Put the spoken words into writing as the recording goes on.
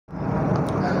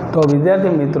तो विद्यार्थी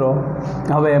मित्रों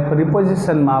हवे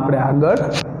प्रीपोजिशन में आपणे आगळ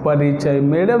परिचय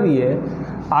मेळवीए।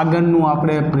 आगळनुं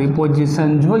आपणे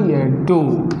प्रीपोजिशन जोईए टू।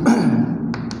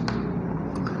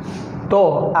 तो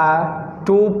आ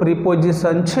टू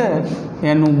प्रीपोजिशन छे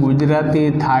एनुं गुजराती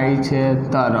थाय छे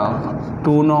तरफ।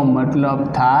 टू नो मतलब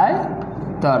थाय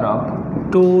तरफ।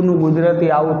 टू नुं गुजराती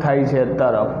आवुं थाय छे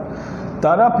तरफ।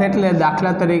 तरफ एटले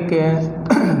दाखला तरीके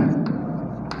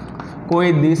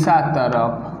कोई दिशा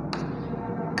तरफ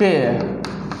के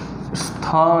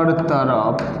स्थळ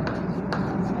तरफ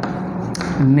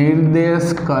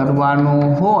निर्देश करवानो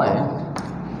होय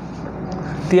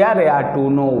त्यारे आ टू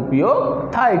नो उपयोग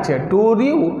थाय छे। टू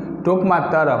रह्यु टूंकमां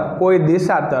तरफ कोई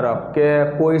दिशा तरफ के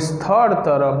कोई स्थळ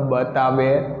तरफ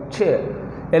बतावे छे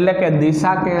एटले के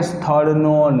दिशा के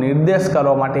स्थळनो निर्देश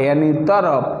करवा माटे एनी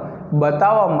तरफ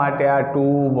बताववा माटे आ टू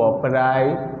वपराय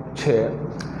छे।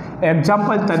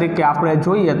 एक्जाम्पल तरीके आपणे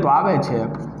जोईए तो आवे छे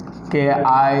के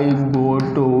आई गो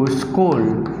टू स्कूल।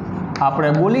 આપણે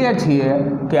બોલીએ છીએ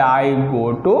કે આઈ ગો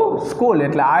ટુ સ્કૂલ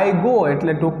એટલે આઈ ગો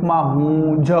એટલે ટૂંકમાં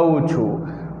હું જઉં છું।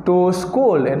 ટુ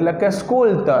સ્કૂલ એટલે કે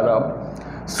સ્કૂલ તરફ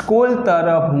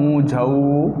હું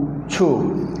જઉં છું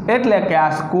એટલે કે આ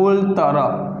સ્કૂલ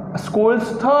તરફ સ્કૂલ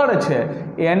સ્થળ છે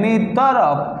એની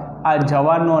તરફ આ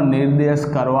જવાનો નિર્દેશ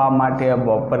કરવા માટે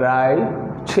વપરાય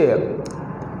છે।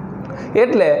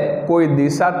 એટલે કોઈ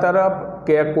દિશા તરફ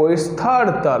કે કોઈ સ્થળ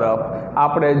તરફ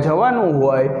આપણે જવાનું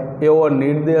હોય એવો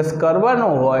નિર્દેશ કરવાનો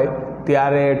હોય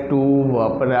ત્યારે ટુ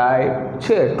વપરાય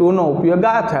છે। ટુનો ઉપયોગ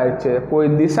આ થાય છે કોઈ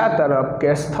દિશા તરફ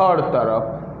કે સ્થળ તરફ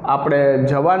આપણે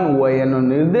જવાનું હોય એનો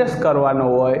નિર્દેશ કરવાનો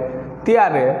હોય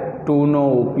ત્યારે ટુનો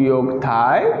ઉપયોગ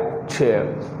થાય છે।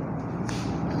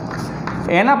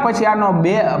 એના પછી આનો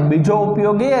બીજો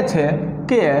ઉપયોગ એ છે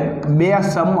કે બે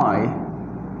સમય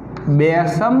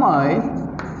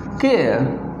કે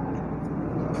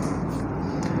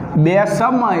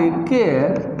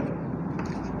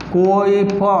कोई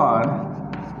पण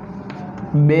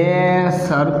बे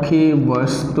सरखी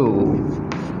वस्तु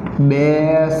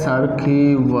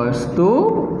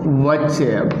वच्चे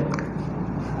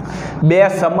बे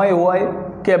समय होय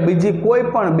के बीजी कोई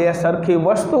पण बे सरखी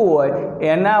वस्तु होय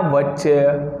एना वच्चे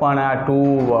पण आ टू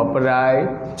वपराय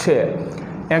छे।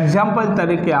 एक्जाम्पल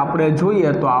तरीके आपणे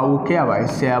जोईए तो आवुं कहेवाय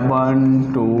 7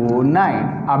 to 9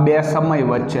 आ बे समय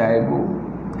वच्चे आव्युं।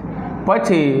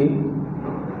 पछी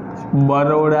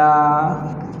बरोड़ा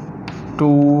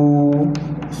टू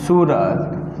सूरत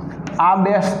आ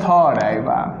बे स्थळ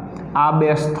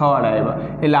आव्या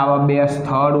एटले आवा बे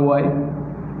स्थळ होय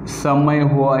समय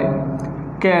होय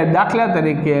के दाखला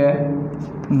तरीके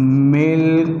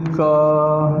मिल्क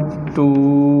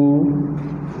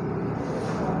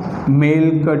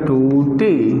टू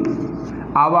टी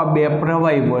आवा बे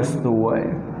प्रवाही वस्तु होय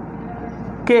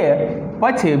के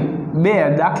पछी बे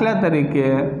दाखला तरीके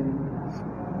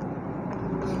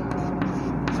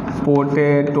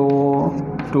पोटेटो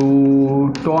टू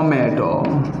टोमेटो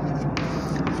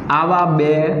आवा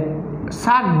बे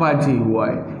शाकभाजी होय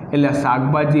एटले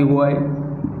शाकभाजी होय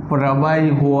प्रवाही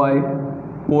होय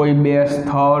कोई बे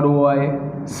स्थळ होय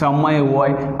समय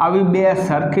होय आवी बे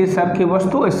सरखी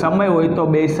वस्तु होय। समय होय तो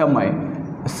बे समय,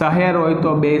 शहर होय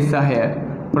तो बे शहर,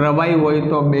 प्रवाही होय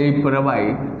तो बे प्रवाही,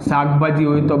 शाकभाजी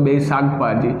होय तो बे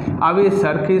शाकभाजी आवी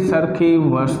सरखी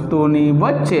वस्तुनी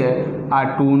वच्चे आ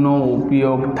टू नो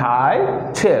उपयोग थाय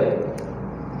छे।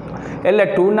 एटले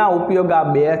टू ना उपयोग आ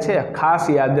बे छे खास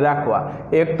याद राखवा।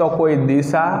 एक तो कोई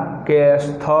दिशा के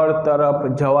स्थळ तरफ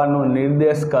जवानो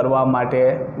निर्देश करवा माटे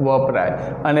वपराय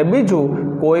अने बीजू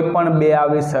कोई पण बे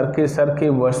आवी सरखी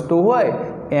वस्तु होय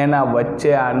एना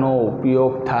वच्चे आनो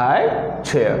उपयोग थाय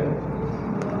छे।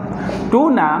 टू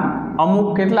ना अमुक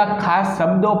केटलाक खास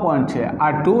शब्दों पण छे। आ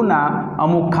टू ना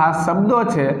अमुक खास शब्दों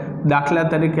छे। दाखला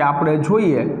तरीके आपणे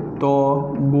जोईए तो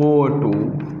गो टू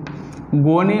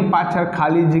गोनी पाछळ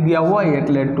खाली जग्या होय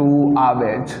एटले टू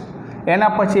आवे ज। एना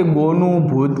पछी गोनुं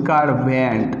भूतकाळ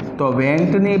वेंट तो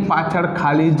वेंटनी पाछळ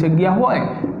खाली जग्या होय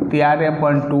त्यारे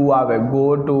पण टू आवे गो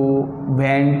टू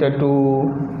वेंट टू।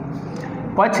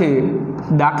 पछी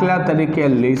दाखला तरीके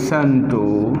लिसन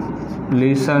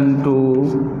टू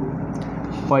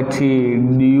पछी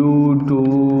ड्यू टू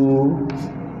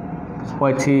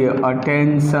पछी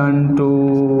अटेन्शन टू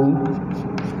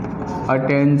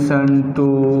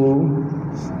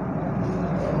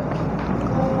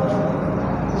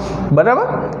बराबर।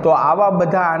 तो आवा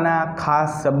बधा आना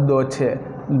खास शब्दों छे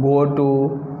go to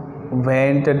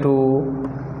went to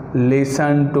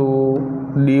listen to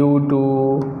due to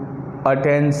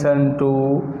attention to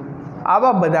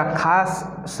आवा बधा खास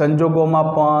संजोगोमां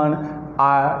पण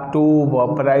आ टू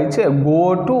वपराय छे। गो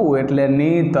टू एटले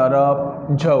नी तरफ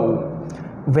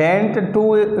जवुं વેન્ટ ટુ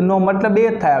નો મતલબ એ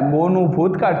થાય, ગોનું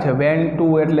ભૂતકાળ છે. વેન્ટ ટુ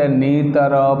એટલે ની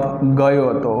તરફ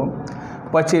ગયો તો.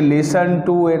 પછી લિસન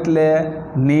ટુ એટલે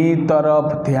ની તરફ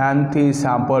ધ્યાનથી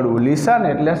સાંભળવું. લિસન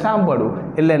એટલે સાંભળવું,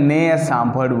 એટલે ને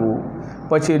સાંભળવું.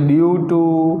 પછી ડ્યુ ટુ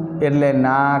એટલે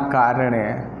ના કારણે.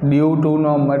 ડ્યુ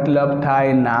ટુનો મતલબ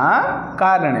થાય ના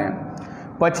કારણે.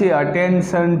 પછી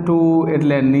અટેન્શન ટુ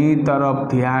એટલે ની તરફ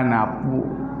ધ્યાન આપવું.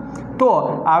 તો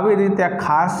આવી રીતે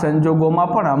ખાસ સંજોગોમાં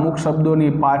પણ અમુક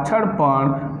શબ્દોની પાછળ પણ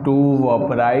ટુ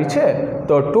વપરાય છે.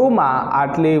 તો ટુમાં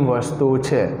આટલી વસ્તુ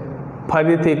છે.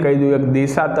 ફરીથી કહી દઉં, એક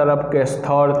દિશા તરફ કે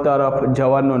સ્થળ તરફ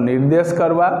જવાનો નિર્દેશ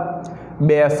કરવા,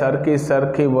 બે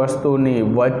સરખી વસ્તુની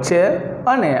વચ્ચે,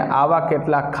 અને આવા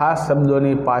કેટલાક ખાસ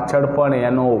શબ્દોની પાછળ પણ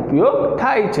એનો ઉપયોગ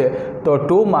થાય છે. તો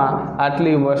ટુમાં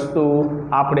આટલી વસ્તુ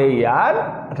આપણે યાદ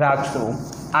રાખશું.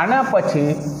 આના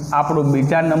પછી આપણું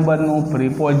બીજા નંબરનું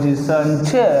પ્રિપોઝિશન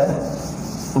છે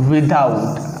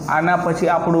વિધાઉટ. આના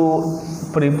પછી આપણું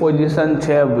પ્રિપોઝિશન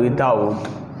છે વિધાઉટ.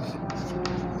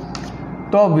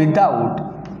 તો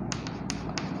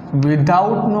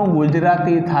વિધાઉટનું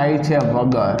ગુજરાતી થાય છે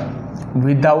વગર.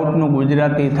 વિધાઉટનું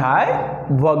ગુજરાતી થાય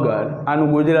વગર. આનું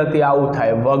ગુજરાતી આવું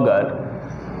થાય, વગર.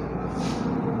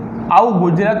 આવું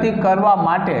ગુજરાતી કરવા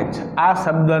માટે જ આ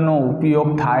શબ્દનો ઉપયોગ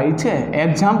થાય છે.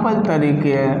 એક્ઝામ્પલ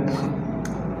તરીકે,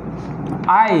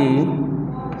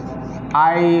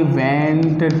 I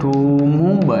went to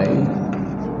Mumbai.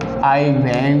 I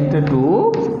went to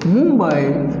Mumbai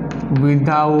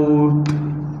without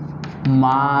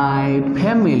my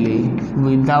family.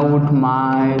 Without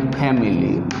my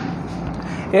family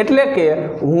એટલે કે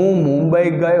હું મુંબઈ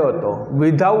ગયો હતો.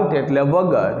 વિધાઉટ એટલે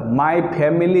વગર, માય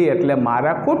ફેમિલી એટલે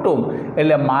મારા કુટુંબ,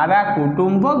 એટલે મારા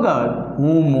કુટુંબ વગર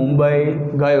હું મુંબઈ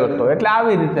ગયો હતો. એટલે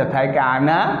આવી રીતે થાય કે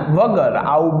આના વગર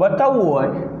આવું બતાવવું હોય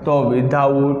તો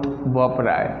વિધાઉટ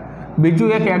વપરાય. બીજું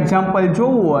એક એક્ઝામ્પલ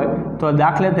જોવું હોય તો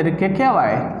દાખલા તરીકે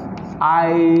કહેવાય,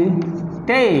 I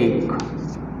take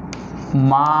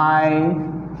my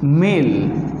mill.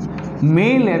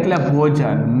 Mill એટલે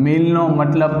ભોજન. મીલનો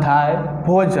મતલબ થાય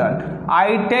ભોજન.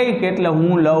 આઈ ટેક એટલે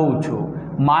હું લઉં છું.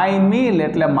 માય મીલ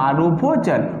એટલે મારું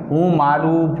ભોજન. હું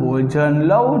મારું ભોજન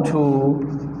લઉં છું.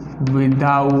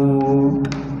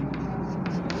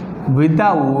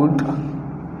 વિધાઉટ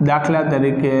દાખલા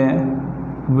તરીકે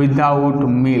વિધાઉટ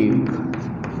મિલ્ક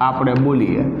આપણે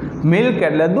બોલીએ. મિલ્ક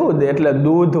એટલે દૂધ, એટલે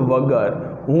દૂધ વગર.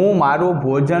 હું મારું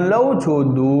ભોજન લઉં છું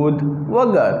દૂધ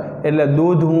વગર, એટલે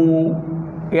દૂધ હું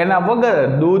એના વગર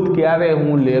દૂધ ક્યારે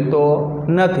હું લેતો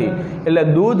નથી, એટલે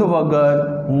દૂધ વગર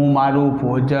હું મારું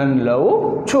ભોજન લઉં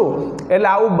છું. એટલે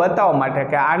આવું બતાવવા માટે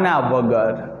કે આના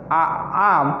વગર,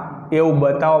 આમ એવું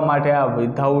બતાવવા માટે આ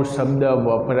વિધાઉટ શબ્દ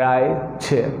વપરાય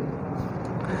છે.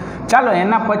 ચાલો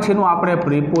એના પછીનું આપણે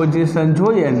પ્રિપોઝિશન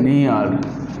જોઈએ, નિયર.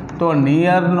 તો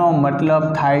નિયરનો મતલબ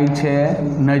થાય છે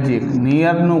નજીક.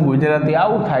 નિયરનું ગુજરાતી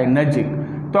આવું થાય, નજીક.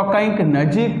 તો કંઈક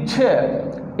નજીક છે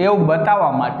એવું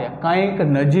બતાવવા માટે, કંઈક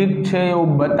નજીક છે એવું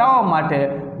બતાવવા માટે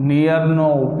નિયરનો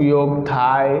ઉપયોગ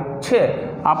થાય છે.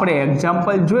 આપણે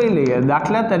એક્ઝામ્પલ જોઈ લઈએ.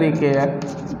 દાખલા તરીકે,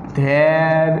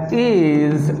 there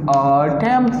is a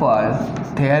temple.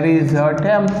 There is a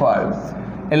temple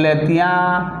એટલે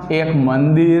ત્યાં એક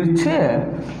મંદિર છે.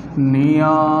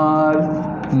 Near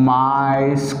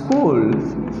my school.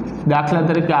 દાખલા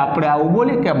તરીકે આપણે આવું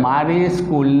બોલીએ કે મારી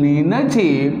સ્કૂલની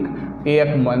નજીક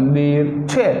એક મંદિર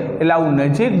છે. એટલે આવું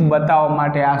નજીક બતાવવા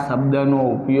માટે આ શબ્દનો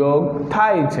ઉપયોગ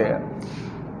થાય છે.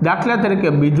 દાખલા તરીકે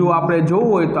બીજું આપણે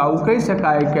જોવું હોય તો આવું કહી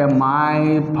શકાય કે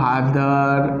માય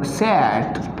ફાધર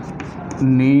સેટ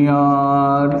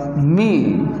નિયર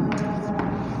મી.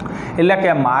 એટલે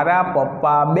કે મારા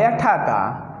પપ્પા બેઠા હતા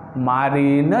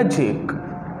મારી નજીક.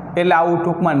 એટલે આવું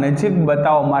ટૂંકમાં નજીક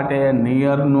બતાવવા માટે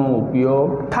નિયરનો ઉપયોગ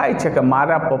થાય છે કે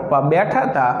મારા પપ્પા બેઠા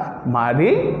હતા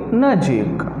મારી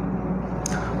નજીક.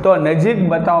 તો નજીક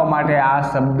બતાવવા માટે આ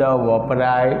શબ્દ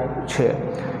વપરાય છે.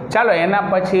 ચાલો એના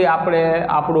પછી આપણે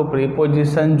આપણું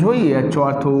પ્રિપોઝિશન જોઈએ,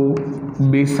 ચોથું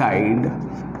બિસાઇડ.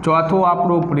 ચોથું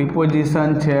આપણું પ્રિપોઝિશન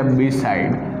છે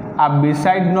બિસાઇડ. આ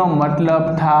બિસાઇડનો મતલબ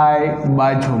થાય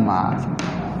બાજુમાં.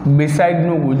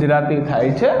 બિસાઇડનું ગુજરાતી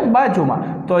થાય છે બાજુમાં.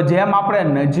 તો જેમ આપણે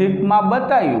નજીકમાં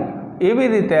બતાવ્યું એવી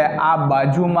રીતે આ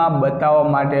બાજુમાં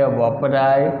બતાવવા માટે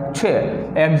વપરાય છે.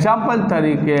 એક્ઝામ્પલ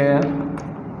તરીકે,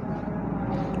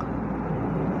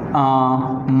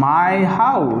 my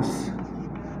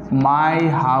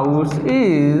house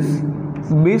is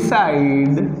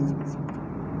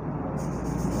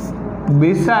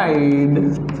beside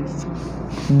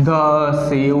the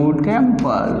Shiv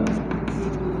temple.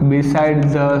 Beside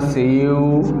the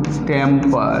Shiv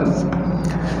temple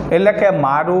એટલે કે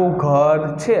મારું ઘર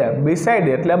છે, beside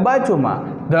એટલે બાજુમાં,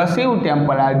 ધ શિવ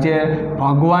ટેમ્પલ, આ જે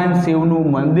ભગવાન શિવનું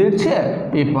મંદિર છે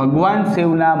એ ભગવાન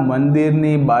શિવના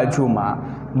મંદિરની બાજુમાં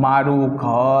મારું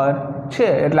ઘર છે,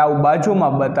 એટલે આવું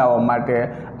બાજુમાં બતાવવા માટે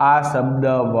આ શબ્દ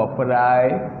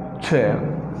વપરાય છે.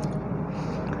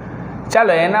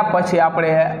 ચાલો એના પછી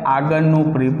આપણે આગળનું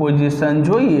પ્રિપોઝિશન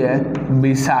જોઈએ,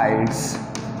 બિસાઇડ્સ.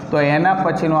 તો એના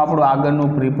પછીનું આપણું આગળનું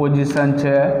પ્રિપોઝિશન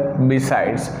છે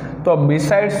બિસાઇડ્સ. તો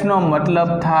બિસાઇડ્સનો મતલબ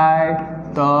થાય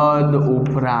તદ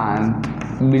ઉપરાંત.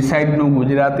 બિસાઇડનું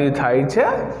ગુજરાતી થાય છે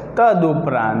તદ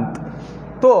ઉપરાંત.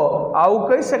 તો આવું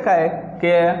કહી શકાય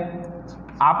કે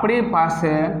આપણી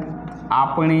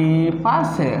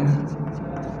પાસે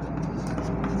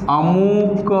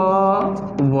અમુક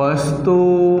વસ્તુ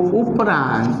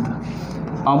ઉપરાંત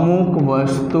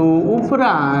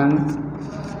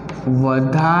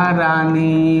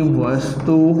વધારાની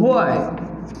વસ્તુ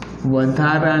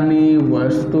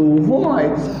હોય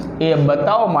એ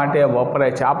બતાવવા માટે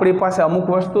વપરાય છે. આપણી પાસે અમુક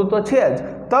વસ્તુ તો છે જ,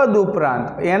 તદ ઉપરાંત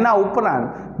એના ઉપરાંત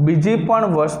બીજી પણ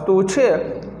વસ્તુ છે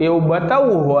એવું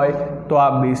બતાવવું હોય તો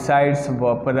આ બિસાઇડ્સ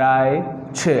વપરાય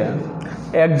છે.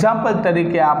 એક્ઝામ્પલ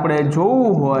તરીકે આપણે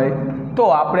જોવું હોય તો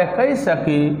આપણે કહી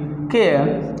શકીએ કે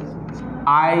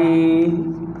I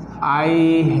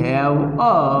have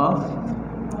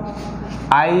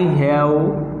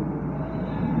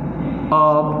a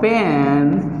pen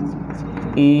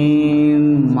in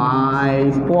my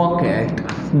pocket.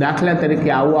 દાખલા તરીકે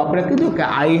આવું આપણે કીધું કે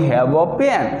I have a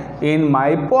pen in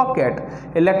my pocket,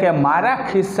 એટલે કે મારા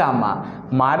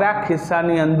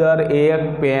ખિસ્સાની અંદર એક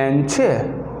પેન છે.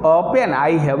 અ pen, I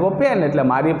have a pen એટલે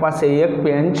મારી પાસે એક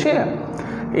પેન છે.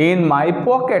 in my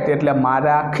pocket એટલે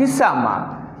મારા ખિસ્સામાં.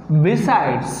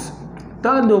 besides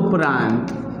તદ ઉપરાંત,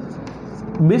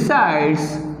 besides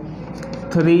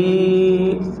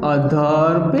 3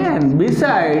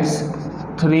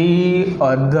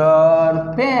 other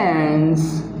pens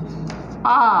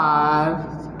are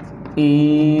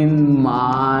in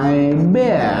my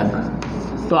bag.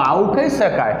 તો આવું કહી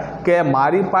શકાય કે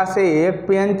મારી પાસે એક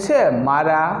પેન છે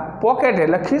મારા પોકેટ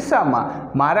એટલે ખિસ્સામાં,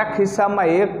 મારા ખિસ્સામાં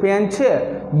એક પેન છે.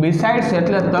 besides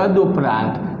એટલે તદ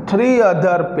ઉપરાંત, 3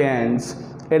 other pens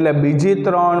એટલે બીજી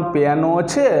 3 પેનો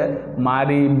છે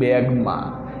મારી બેગમાં.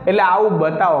 એટલે આવું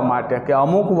બતાવવા માટે કે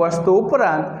અમુક વસ્તુ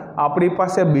ઉપરાંત આપણી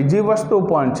પાસે બીજી વસ્તુ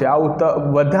પણ છે, આવું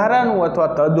વધારાનું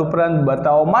અથવા તદ ઉપરાંત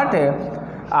બતાવવા માટે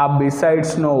આ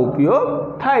બિસાઇડ્સનો ઉપયોગ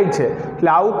થાય છે. એટલે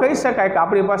આવું કહી શકાય કે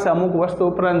આપણી પાસે અમુક વસ્તુ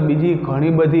ઉપરાંત બીજી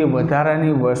ઘણી બધી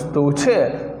વધારાની વસ્તુ છે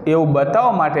એવું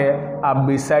બતાવવા માટે આ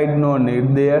બિસાઇડનો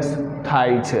નિર્દેશ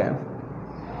થાય છે.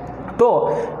 તો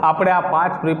આપણે આ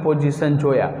 5 પ્રિપોઝિશન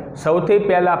જોયા. સૌથી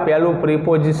પહેલું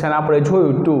પ્રિપોઝિશન આપણે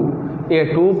જોયું ટુ. એ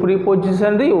ટુ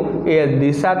પ્રિપોઝિશન રહ્યું એ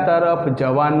દિશા તરફ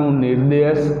જવાનું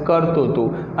નિર્દેશ કરતું હતું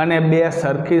અને બે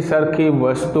સરખી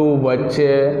વસ્તુ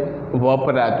વચ્ચે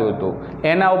વપરાતું હતું.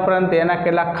 એના ઉપરાંત એના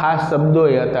કેટલાક ખાસ શબ્દો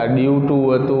હતા. ડ્યુ ટુ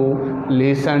હતું,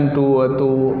 લિસન ટુ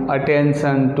હતું,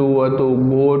 અટેન્શન ટુ હતું,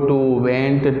 ગો ટુ,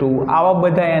 વેન્ટ ટુ, આવા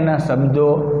બધા એના શબ્દો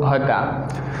હતા.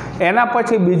 એના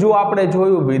પછી બીજું આપણે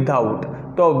જોયું વિધાઉટ.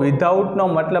 તો વિધાઉટનો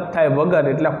મતલબ થાય વગર,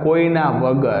 એટલે કોઈના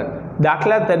વગર.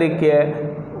 દાખલા તરીકે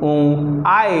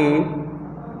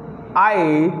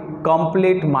આઈ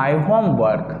કમ્પ્લીટ માય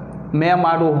હોમવર્ક. મેં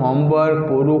મારું હોમવર્ક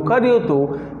પૂરું કર્યું હતું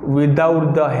without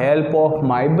the help of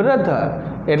my brother,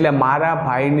 એટલે મારા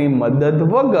ભાઈની મદદ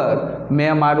વગર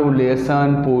મેં મારું લેસન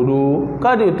પૂરું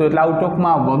કર્યું હતું. એટલે આવું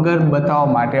ટૂંકમાં વગર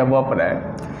બતાવવા માટે વપરાય.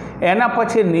 એના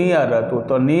પછી નિયર હતું.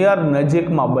 તો નિયર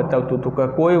નજીકમાં બતાવતું હતું કે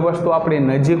કોઈ વસ્તુ આપણી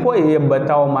નજીક હોય એ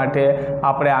બતાવવા માટે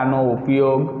આપણે આનો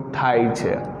ઉપયોગ થાય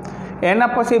છે. એના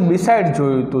પછી બિસાઇડ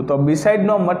જોયું હતું. તો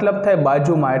બિસાઇડનો મતલબ થાય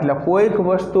બાજુમાં, એટલે કોઈક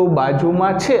વસ્તુ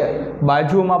બાજુમાં છે,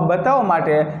 બાજુમાં બતાવવા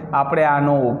માટે આપણે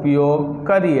આનો ઉપયોગ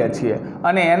કરીએ છીએ.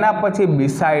 અને એના પછી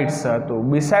બિસાઇડ્સ હતું.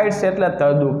 બિસાઇડ્સ એટલે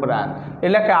તદ ઉપરાંત,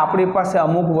 એટલે કે આપણી પાસે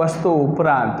અમુક વસ્તુ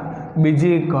ઉપરાંત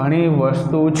બીજી ઘણી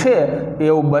વસ્તુ છે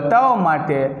એવું બતાવવા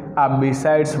માટે આ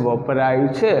બિસાઇડ્સ વપરાય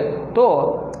છે. તો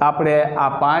આપણે આ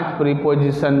 5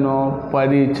 પ્રિપોઝિશનનો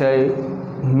પરિચય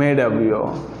મેળવ્યો.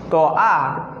 તો આ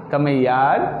તમે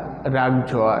યાદ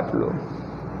રાખજો આટલું.